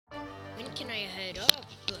head up.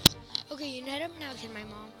 Okay, you head up now, said my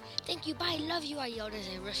mom. Thank you, bye, love you, I yelled as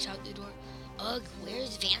I rushed out the door. Ugh,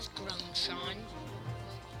 where's Vance grown, Sean?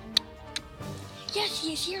 Yes,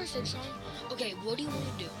 he is here, said Sean. Okay, what do you want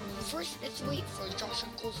to do? First, let's wait for Josh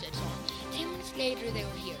and Cole, said Sean. 10 minutes later, they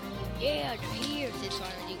were here. Yeah, they're here, said Sean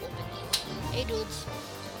as he opened it. Hey, dudes.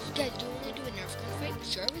 You guys do want to do a Nerf gun fight?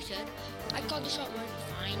 Sure, we said. I called the shot one.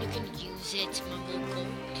 Fine, you can use it, mumbled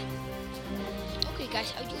Cole. Okay,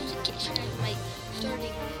 guys, I'll use the kitchen as my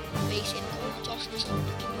starting base, and Cole, Josh, and Sean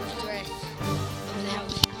can use the rest of the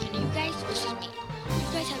house. And you guys versus me.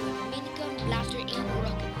 You guys have a minigun, blaster, and a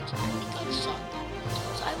rocket launcher. I got a shotgun.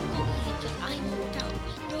 So I will go easy because I'm worked out.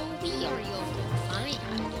 No, we are yoga. Fine,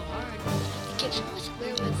 I will go hard. The kitchen was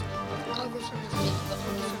square with cover from the fridge, but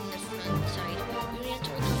only from the front side. We ran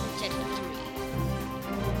toward the front side for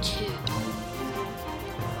 3, 2,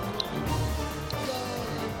 go.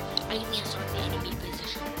 I advanced on the enemy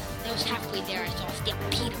position. When I was halfway there, I saw a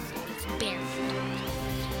stampede of bullets bearing down.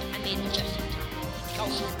 I made it just in time. The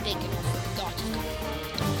house was big enough for the dogs to come.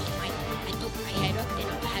 I poked my head up and